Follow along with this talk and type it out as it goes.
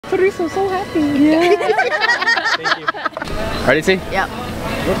Teresa, so happy. Yeah. Thank you. Ready, T? Yep.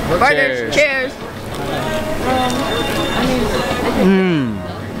 Burgers. Cheers.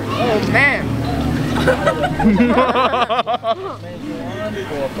 Oh man.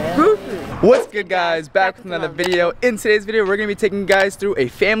 What's good, guys? Back with another video. In today's video, we're gonna be taking you guys through a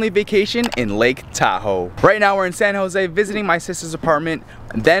family vacation in Lake Tahoe. Right now, we're in San Jose visiting my sister's apartment.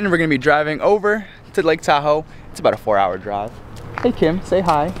 And then we're gonna be driving over to Lake Tahoe. It's about a 4-hour drive. Hey Kim, say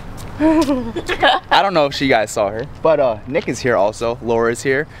hi. I don't know if you guys saw her, but Nick is here also. Laura is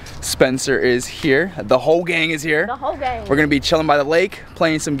here. Spencer is here. The whole gang is here. The whole gang. We're gonna be chilling by the lake,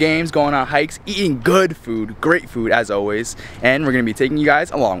 playing some games, going on hikes, eating good food, great food as always, and we're gonna be taking you guys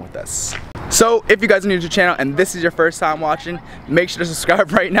along with us. So if you guys are new to the channel and this is your first time watching, make sure to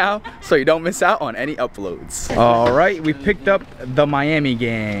subscribe right now so you don't miss out on any uploads. All right, we picked up the Miami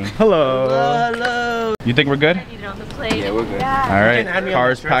gang. Hello. Hello. You think we're good? Yeah, we're good. Yeah. All right,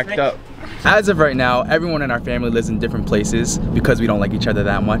 cars packed up. As of right now, everyone in our family lives in different places because we don't like each other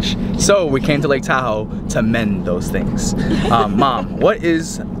that much. So we came to Lake Tahoe to mend those things. Mom, what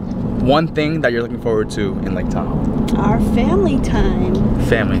is one thing that you're looking forward to in Lake Tahoe? Our family time.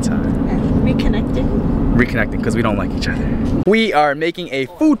 Family time. Reconnecting. Reconnecting because we don't like each other. We are making a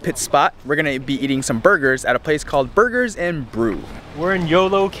food pit spot. We're gonna be eating some burgers at a place called Burgers and Brew. We're in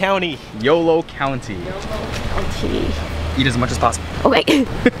Yolo County. Yolo County. Eat as much as possible. Okay.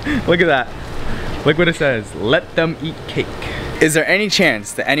 Look at that. Look what it says. Let them eat cake. Is there any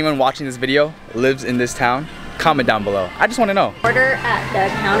chance that anyone watching this video lives in this town? Comment down below. I just want to know. Order at the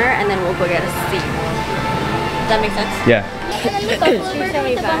counter and then we'll go get a seat. Does that make sense? Yeah.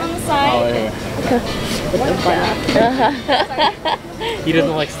 He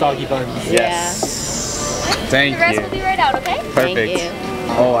doesn't like soggy buns. Yes. Thank The rest you. will be right out, okay? Perfect. Thank you.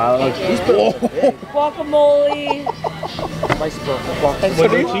 Oh wow. Guacamole.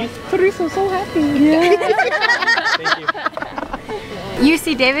 Teresa, so happy. Yeah. Thank you.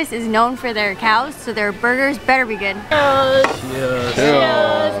 UC Davis is known for their cows, so their burgers better be good.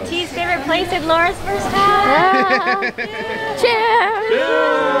 Cheers. T's favorite place in Laura's first house. Cheers.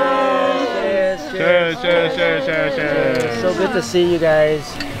 Cheers. So good to see you guys.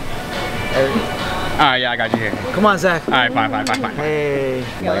 Alright, yeah, I got you here. Come on, Zach. Alright, fine. Hey.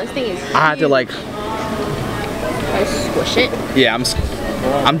 Yo, this thing is I had to like, I squish it. yeah,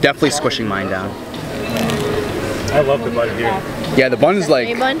 I'm definitely squishing mine down. I love the bun here. Yeah, the bun's like,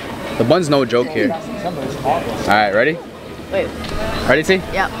 Hey, bun. the bun's no joke here. Alright, ready? Wait. Ready, T?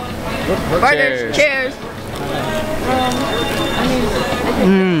 Yep. Burgers. Cheers.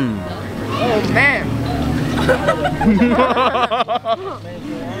 Oh man.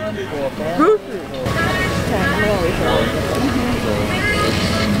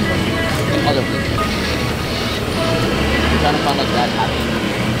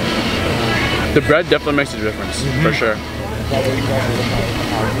 The bread definitely makes a difference, for sure.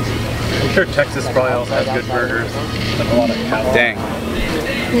 I'm sure Texas probably also has good burgers. Like a lot of cattle. Dang.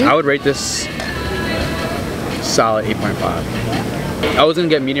 I would rate this solid 8.5. I was gonna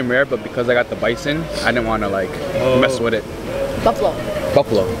get medium rare, but because I got the bison, I didn't want to like mess with it. Buffalo.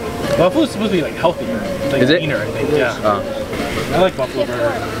 Buffalo. Buffalo's supposed to be like healthier. It's like Is it? leaner, I think. Yeah. I like buffalo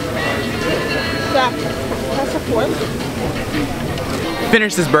burger.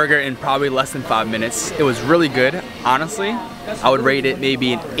 Finished this burger in probably less than 5 minutes. It was really good. Honestly, I would rate it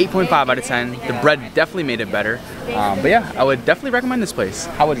maybe an 8.5 out of 10. The bread definitely made it better. But yeah, I would definitely recommend this place.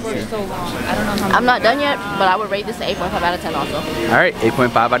 How would you say? I'm not done yet, but I would rate this an 8.5 out of 10 also. Alright,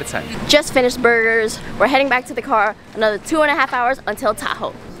 8.5 out of 10. Just finished burgers. We're heading back to the car. Another 2.5 hours until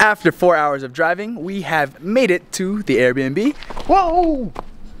Tahoe. After 4 hours of driving, we have made it to the Airbnb. Whoa!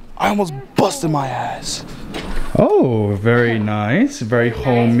 I almost busted my ass. Oh, very nice. Very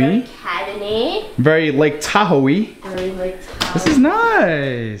homey. Academy. Very Lake Tahoe-y. Very Lake Tahoe. This is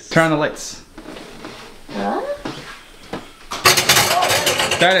nice. Turn on the lights. Huh?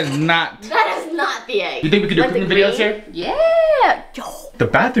 That is not. That is not the egg. You think we could do Like the cooking videos green? here? Yeah. Yo. The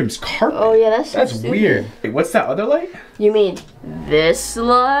bathroom's carpet. Oh yeah, that's so That's stupid. weird. Wait, what's that other light? You mean this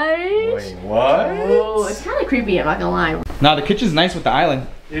light? Wait, what? Oh, it's kind of creepy. I'm not gonna lie. Nah, the kitchen's nice with the island.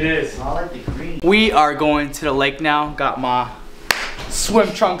 It is. I like the green. We are going to the lake now. Got my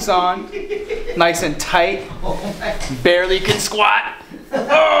swim trunks on. Nice and tight. Barely can squat.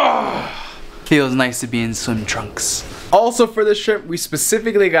 Oh, feels nice to be in swim trunks. Also for this trip, we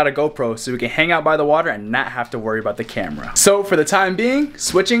specifically got a GoPro so we can hang out by the water and not have to worry about the camera. So for the time being,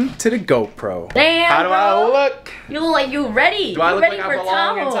 switching to the GoPro. Damn, How do I bro. look? You look like you ready. Do I You look ready like for I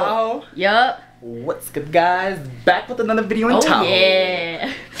belong in Tahoe? Tahoe? Yup. What's good, guys? Back with another video in Oh Tahoe.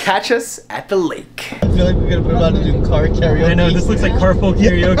 yeah. catch us at the lake. I feel like we're gonna put him out to do car karaoke. I know, this looks like carpool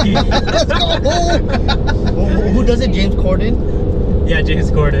karaoke. Let's go! Who does it? James Corden? Yeah, James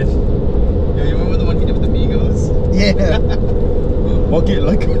Corden. Yo, you remember the one he did with the Migos? Yeah. Okay,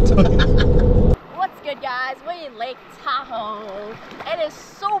 like What's good, guys? We're in Lake Tahoe. It is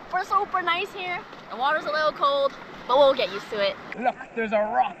super, super nice here. The water's a little cold, but we'll get used to it. Look, there's a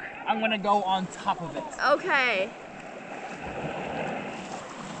rock. I'm gonna go on top of it. Okay.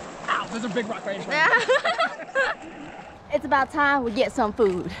 Ow, there's a big rock right in front of me. It's about time we get some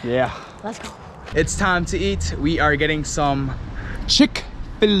food. Yeah. Let's go. It's time to eat. We are getting some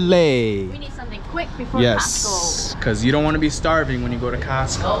Chick-fil-A. We need something quick before Yes, Costco. because you don't want to be starving when you go to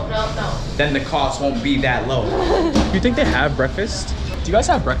Costco. No. Then the cost won't be that low. You think they have breakfast? Do you guys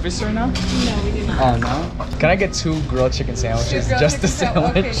have breakfast right now? No, we do not. Oh no? Can I get 2 grilled chicken sandwiches? Just the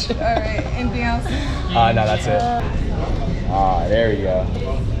sandwich? Okay, alright. Anything else? No, that's it. Ah, there we go.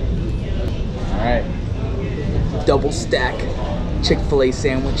 Alright. Double stack Chick-fil-A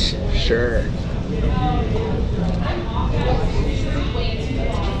sandwich. Sure.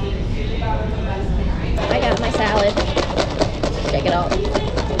 I got my salad. Check it out.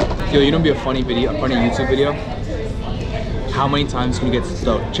 Yo, you know what'd be a funny video, a funny YouTube video? How many times can you get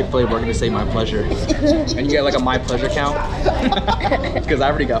the Chick-fil-A worker to say my pleasure? And you get like a my pleasure count? Because I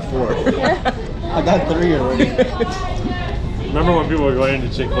already got 4. I got 3 already. Remember when people were going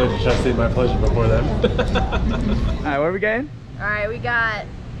into Chick-fil-A to try to say my pleasure before them? Alright, what are we getting? All right, we got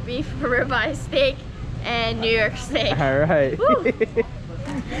beef ribeye steak and New York steak. Alright.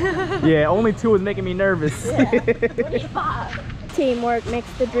 Yeah, only 2 is making me nervous. Teamwork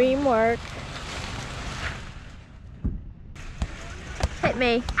makes the dream work. Hit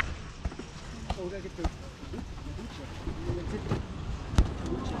me.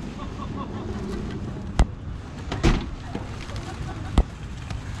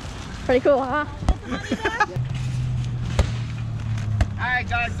 Pretty cool, huh? Alright,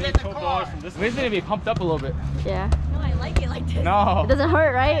 guys, get in the car. We just need to be pumped up a little bit. Yeah. No, I like it like this. No. It doesn't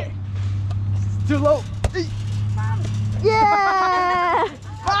hurt, right? It's too low. Yeah!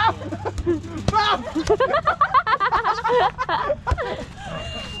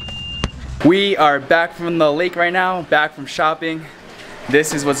 We are back from the lake right now, back from shopping.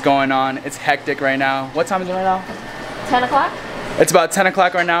 This is what's going on. It's hectic right now. What time is it right now? 10 o'clock? It's about 10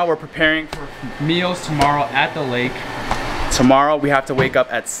 o'clock right now. We're preparing for meals tomorrow at the lake. Tomorrow we have to wake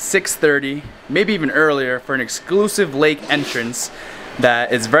up at 6:30, maybe even earlier, for an exclusive lake entrance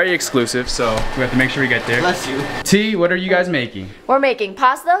that is very exclusive, so we have to make sure we get there. Bless you. T, what are you guys making? We're making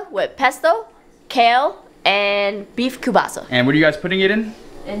pasta with pesto, kale, and beef kielbasa And what are you guys putting it in?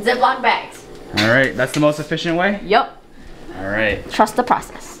 in Ziploc bags. All right, that's the most efficient way? Yup. All right. Trust the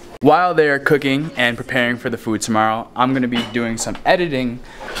process. While they are cooking and preparing for the food tomorrow, I'm gonna be doing some editing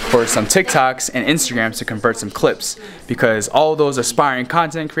for some TikToks and Instagrams to convert some clips, because all those aspiring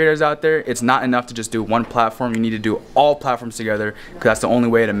content creators out there, it's not enough to just do one platform. You need to do all platforms together, because that's the only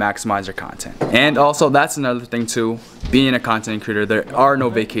way to maximize your content. And also, that's another thing too, being a content creator, there are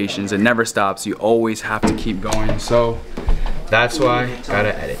no vacations. It never stops. You always have to keep going. So that's why I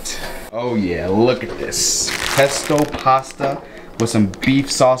gotta edit. Oh yeah, look at this. Pesto pasta with some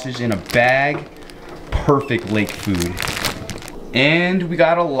beef sausage in a bag. Perfect lake food. And we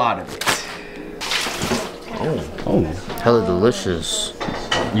got a lot of it. Oh. Hella delicious.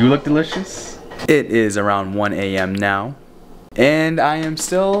 You look delicious. It is around 1 a.m. now, and I am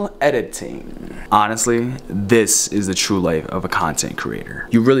still editing. Honestly, this is the true life of a content creator.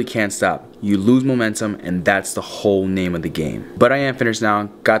 You really can't stop. You lose momentum, and that's the whole name of the game. But I am finished now,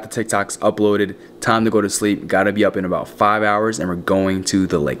 got the TikToks uploaded, time to go to sleep, gotta be up in about 5 hours, and we're going to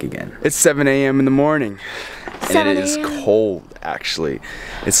the lake again. It's 7 a.m. in the morning, and it is cold, actually.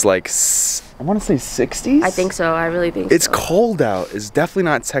 It's like, I wanna say 60s? I think so, I really think It's so. cold out. It's definitely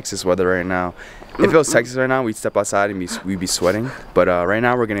not Texas weather right now. If it was Texas right now, we'd step outside and we'd be sweating. But right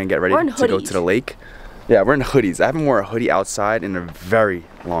now, we're gonna get ready to go to the lake. Yeah, we're in hoodies. I haven't worn a hoodie outside in a very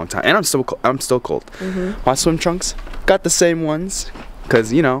long time, and I'm still cold. My swim trunks, got the same ones,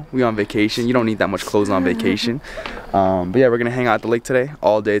 cause you know we on vacation. You don't need that much clothes on vacation. But yeah, we're gonna hang out at the lake today,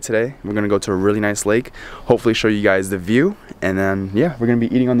 all day today. We're gonna go to a really nice lake. Hopefully, show you guys the view, and then yeah, we're gonna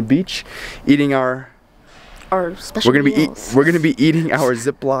be eating on the beach, eating our. Special We're gonna be meals. eating our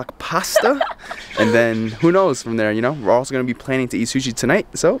Ziploc pasta, and then who knows from there. You know, we're also gonna be planning to eat sushi tonight.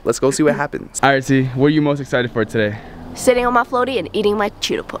 So let's go see what happens. All right, T, what are you most excited for today? Sitting on my floaty and eating my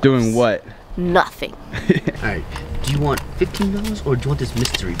Cheeto Puffs. Doing what? Nothing. Alright, do you want $15 or do you want this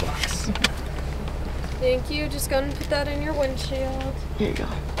mystery box? Thank you. Just gonna put that in your windshield. Here you go.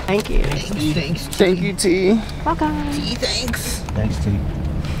 Thank you. Thanks. Thank you, T. Welcome. Thanks, T.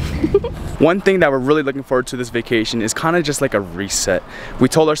 One thing that we're really looking forward to this vacation is kind of just like a reset. We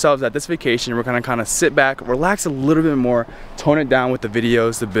told ourselves that this vacation we're gonna kind of sit back, relax a little bit more, tone it down with the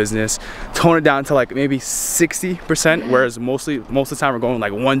videos, the business, tone it down to like maybe 60%, whereas most of the time we're going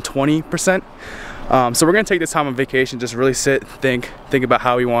like 120%. So we're gonna take this time on vacation, just really sit, think about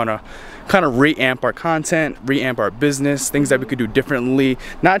how we wanna kind of re-amp our content, re-amp our business, things that we could do differently,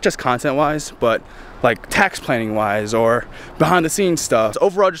 not just content-wise, but like tax planning wise or behind the scenes stuff. So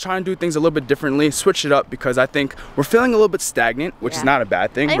overall, just trying to do things a little bit differently, switch it up, because I think we're feeling a little bit stagnant, which is not a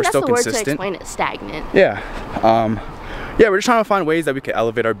bad thing. We're still consistent. That's the word to explain it, stagnant. Yeah. Yeah, we're just trying to find ways that we can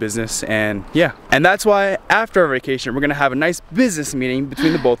elevate our business, and yeah. And that's why after our vacation, we're gonna have a nice business meeting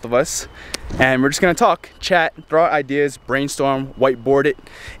between the both of us, and we're just gonna talk, chat, throw out ideas, brainstorm, whiteboard it,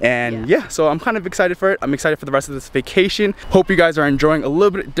 and yeah, so I'm kind of excited for it. I'm excited for the rest of this vacation. Hope you guys are enjoying a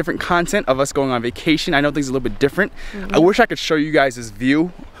little bit different content of us going on vacation. I know things are a little bit different. I wish I could show you guys this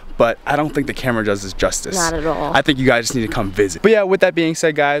view, but I don't think the camera does this justice. Not at all. I think you guys just need to come visit. But yeah, with that being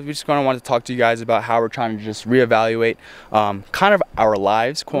said, guys, we just want to talk to you guys about how we're trying to just reevaluate kind of our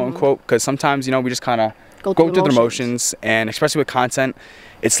lives, quote unquote, because sometimes, you know, we just kind of go through the motions, and especially with content,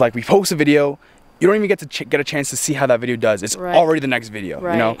 it's like we post a video, you don't even get to get a chance to see how that video does. It's already the next video,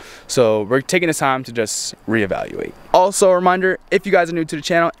 you know? So we're taking this time to just reevaluate. Also a reminder, if you guys are new to the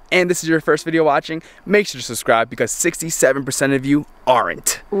channel and this is your first video watching, make sure to subscribe, because 67% of you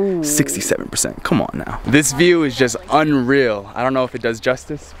aren't. 67%, come on now. This view is just unreal. I don't know if it does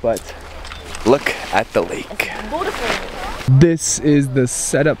justice, but look at the lake. Beautiful. This is the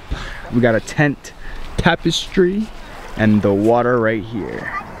setup. We got a tent, tapestry, and the water right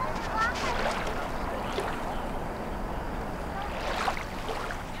here.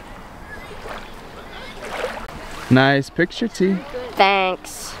 Nice picture, T.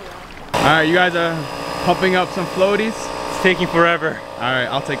 Thanks. All right, you guys are pumping up some floaties. It's taking forever. All right,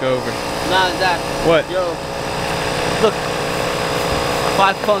 I'll take over. Nah, Zach. What? Yo, look.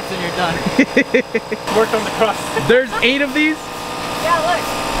 5 pumps and you're done. Work on the crust. There's 8 of these? Yeah, look.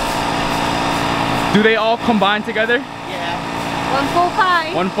 Do they all combine together? Yeah. One full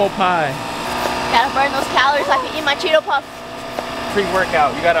pie. One full pie. Gotta burn those calories so I can eat my Cheeto Puff.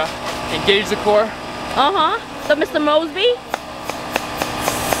 Pre-workout, you gotta engage the core. Uh-huh. So, Mr. Mosby?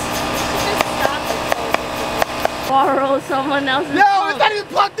 Borrow someone else's It's not even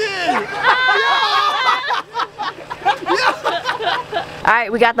plugged in!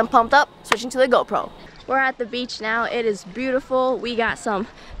 Alright, we got them pumped up, switching to the GoPro. We're at the beach now. It is beautiful. We got some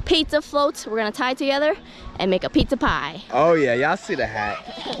pizza floats we're gonna tie together and make a pizza pie. Oh yeah, y'all see the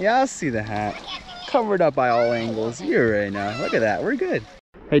hat. Y'all see the hat. Covered up by all angles. You already know. Look at that, we're good.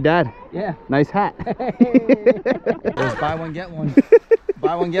 Hey Dad. Yeah. Nice hat. There's buy one, get one.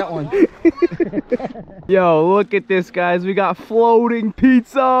 Buy one, get one. Yo, look at this, guys. We got floating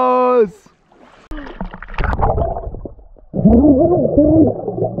pizzas.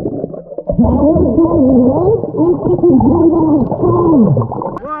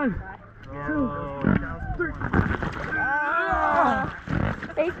 One, 2, 3.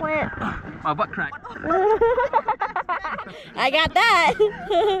 Face plant. My butt crack. I got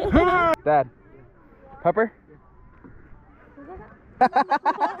that. Dad, pepper?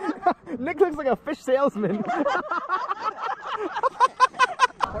 Nick looks like a fish salesman.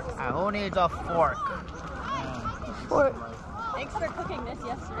 Who needs a fork? Thanks for cooking this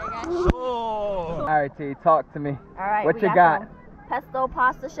yesterday, guys. All right, T, talk to me. All right, what you got? Some pesto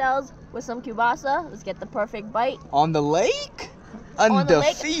pasta shells with some kielbasa. Let's get the perfect bite. On the lake?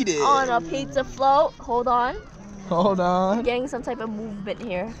 Undefeated. On a pizza float. Hold on. Hold on. I'm getting some type of movement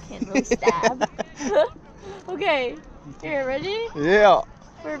here. Can't really stab. Okay. Here, ready? Yeah.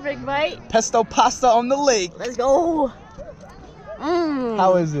 Perfect bite. Pesto pasta on the lake. Let's go. Mmm.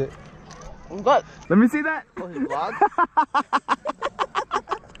 How is it? Good. Let me see that.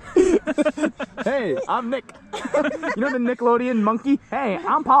 Hey, I'm Nick. You know the Nickelodeon monkey? Hey,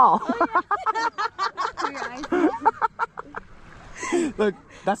 I'm Paul. Look,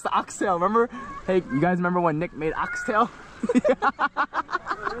 that's the oxtail, remember? Hey, you guys remember when Nick made oxtail? Let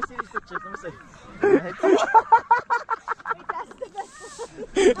me see these pictures. Let me see.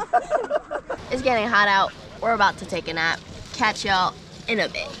 It's getting hot out. We're about to take a nap. Catch y'all in a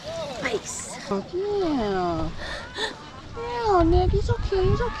bit. Peace. Yeah. Yeah, Nick, he's so cute.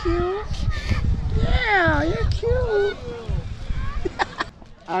 He's so cute. Yeah, you're cute.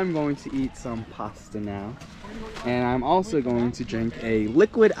 I'm going to eat some pasta now. And I'm also going to drink a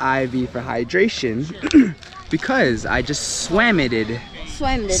liquid IV for hydration because I just swam-itted.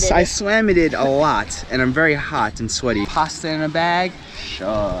 I swam-itted a lot and I'm very hot and sweaty. Pasta in a bag?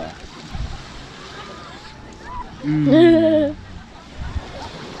 Sure.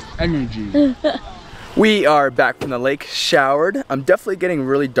 energy. We are back from the lake, showered. I'm definitely getting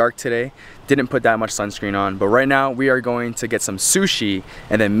really dark today. Didn't put that much sunscreen on, but right now we are going to get some sushi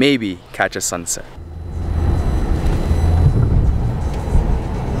and then maybe catch a sunset.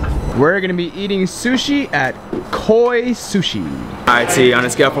 We're gonna be eating sushi at Koi Sushi. Alright, T, on a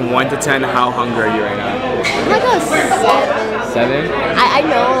scale from 1 to 10, how hungry are you right now? I'm like a 7. 7? I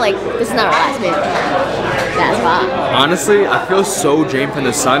know, like, this is not our last meal. That's why. Honestly, I feel so drained from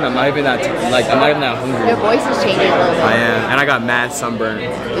the sun. I'm not even that hungry. Your voice is changing a little bit. I am, and I got mad sunburn. You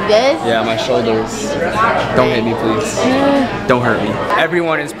good? Yeah, my shoulders. Don't hit me, please. Don't hurt me.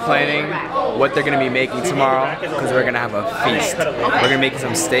 Everyone is planning what they're gonna be making tomorrow because we're gonna have a feast. We're gonna make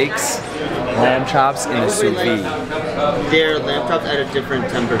some steaks, lamb chops, and the sous vide. They're lamb chops at a different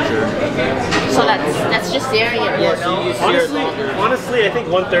temperature. So that's just searing it. Yeah, so you sear it longer. Honestly, I think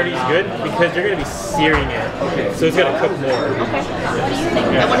 130 is good because you're gonna be searing it, so it's gonna cook more. Okay. What do you think?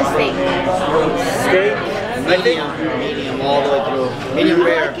 I want a steak. Steak. Medium all the way through. Medium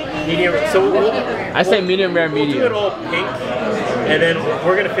rare. Medium. So I say medium rare, we'll do medium. it all pink, and then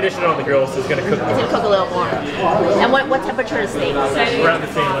we're gonna finish it on the grill, so it's gonna cook It's gonna cook a little more. And what temperature is steak? around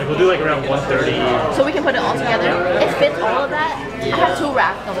the same. Like we'll do like around 130. So we can put it all together. It fits all of that. I have 2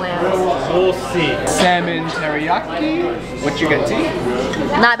 racks of lambs. We'll see. Salmon teriyaki. What you get, T?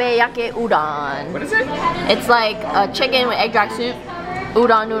 Nabe yake udon. What is it? It's like a chicken with egg drag soup,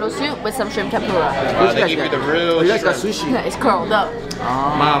 udon noodle soup with some shrimp tempura. They give you the real You guys got shrimp. sushi. Yeah, it's curled up.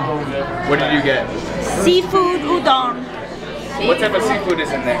 Mom, what did you get? Seafood udon. What type of seafood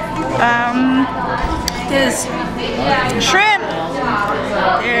is in there? There's shrimp,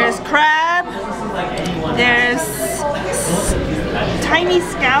 there's crab, there's tiny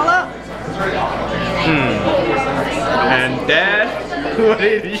scallop. And Dad, what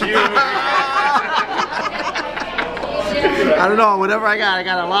did you? I don't know, whatever I got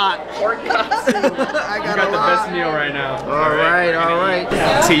a lot. Pork cuts. I got You got a the lot. best meal right now. Alright, alright.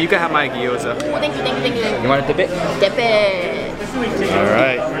 T, you can have my gyoza. Oh, thank you, thank you, thank you. You want to dip it? Dip it.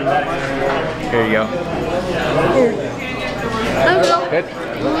 Alright. Here you go. Good?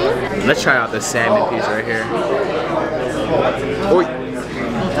 Let's try out the salmon piece right here. Oi.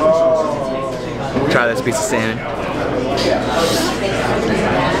 Try this piece of salmon.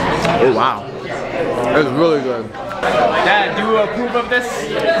 Oh wow. It's really good. Dad, do you approve of this?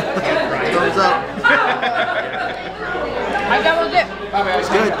 Thumbs up. It's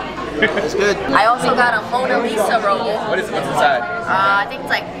good. It's good. I also got a Mona Lisa roll. What's inside? I think it's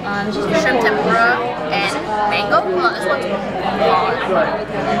like shrimp tempura and mango. Oh, this one's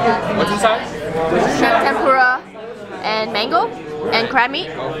hard. What's inside? Shrimp tempura and mango and crab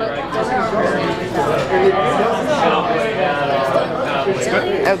meat.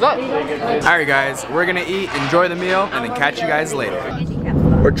 Alright guys, we're gonna eat, enjoy the meal, and then catch you guys later.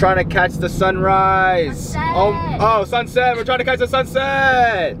 We're trying to catch the sunrise. Oh, sunset. We're trying to catch the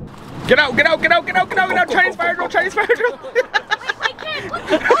sunset. Get out, get out, get out, get out, get out, get out. Chinese fire drill, Chinese fire drill.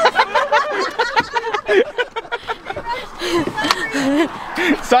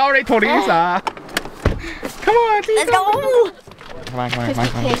 Sorry, Teresa. Come on, Teresa. Let's go. Come on, come on, come on,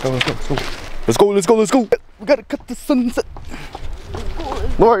 come on. Let's go, let's go, let's go. Let's go, let's go, let's go. We gotta cut the sunset.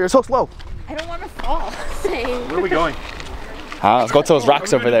 Laura, you're so slow. I don't want to fall. Where are we going? Let's go to those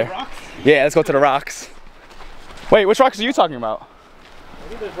rocks over there. Yeah, let's go to the rocks. Wait, which rocks are you talking about? I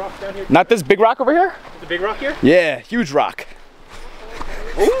think there's rocks down here. Not this big rock over here? The big rock here? Yeah, huge rock.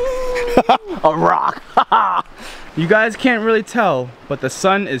 A rock. You guys can't really tell, but the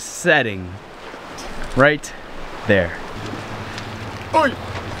sun is setting right there. Oi.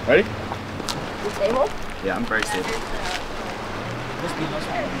 Ready? Stable? Yeah, I'm very stable.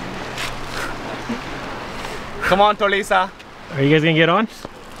 Come on, Tolisa. Are you guys gonna get on?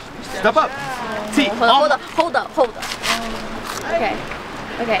 Step up. T. Hold up. Okay.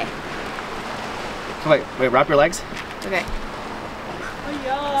 Okay. Wait, wrap your legs. Okay.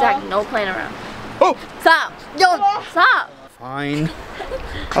 Zach, no playing around. Oh! Stop! Yo, stop! Fine.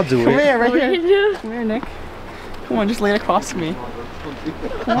 I'll do it. Come here, right here. Come here, Nick. Come on, just lay it across me.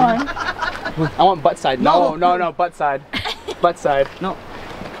 Come on. I want butt side. No, butt side. Butt side. No.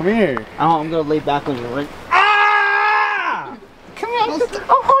 Come here. I'm gonna lay back on you, right? Ah! Come here.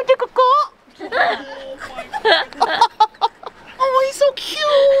 Oh, the coco! Oh, he's so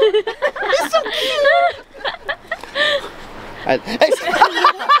cute. He's so cute.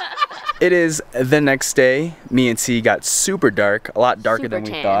 It is the next day. Me and T got super dark, a lot darker than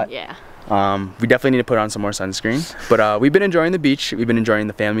we thought. Yeah. We definitely need to put on some more sunscreen. But we've been enjoying the beach. We've been enjoying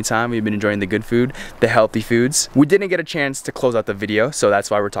the family time. We've been enjoying the good food, the healthy foods. We didn't get a chance to close out the video, so that's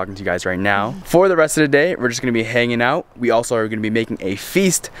why we're talking to you guys right now. For the rest of the day, we're just gonna be hanging out. We also are gonna be making a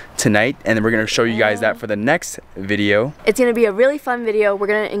feast tonight, and then we're gonna show you guys that for the next video. It's gonna be a really fun video. We're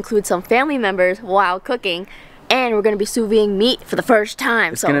gonna include some family members while cooking, and we're gonna be sous videing meat for the first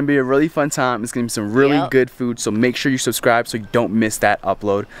time. It's gonna be a really fun time. It's gonna be some really good food, so make sure you subscribe so you don't miss that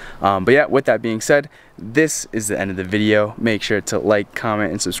upload. But yeah, with that being said, this is the end of the video. Make sure to like,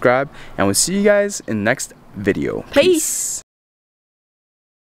 comment, and subscribe, and we'll see you guys in the next video. Peace.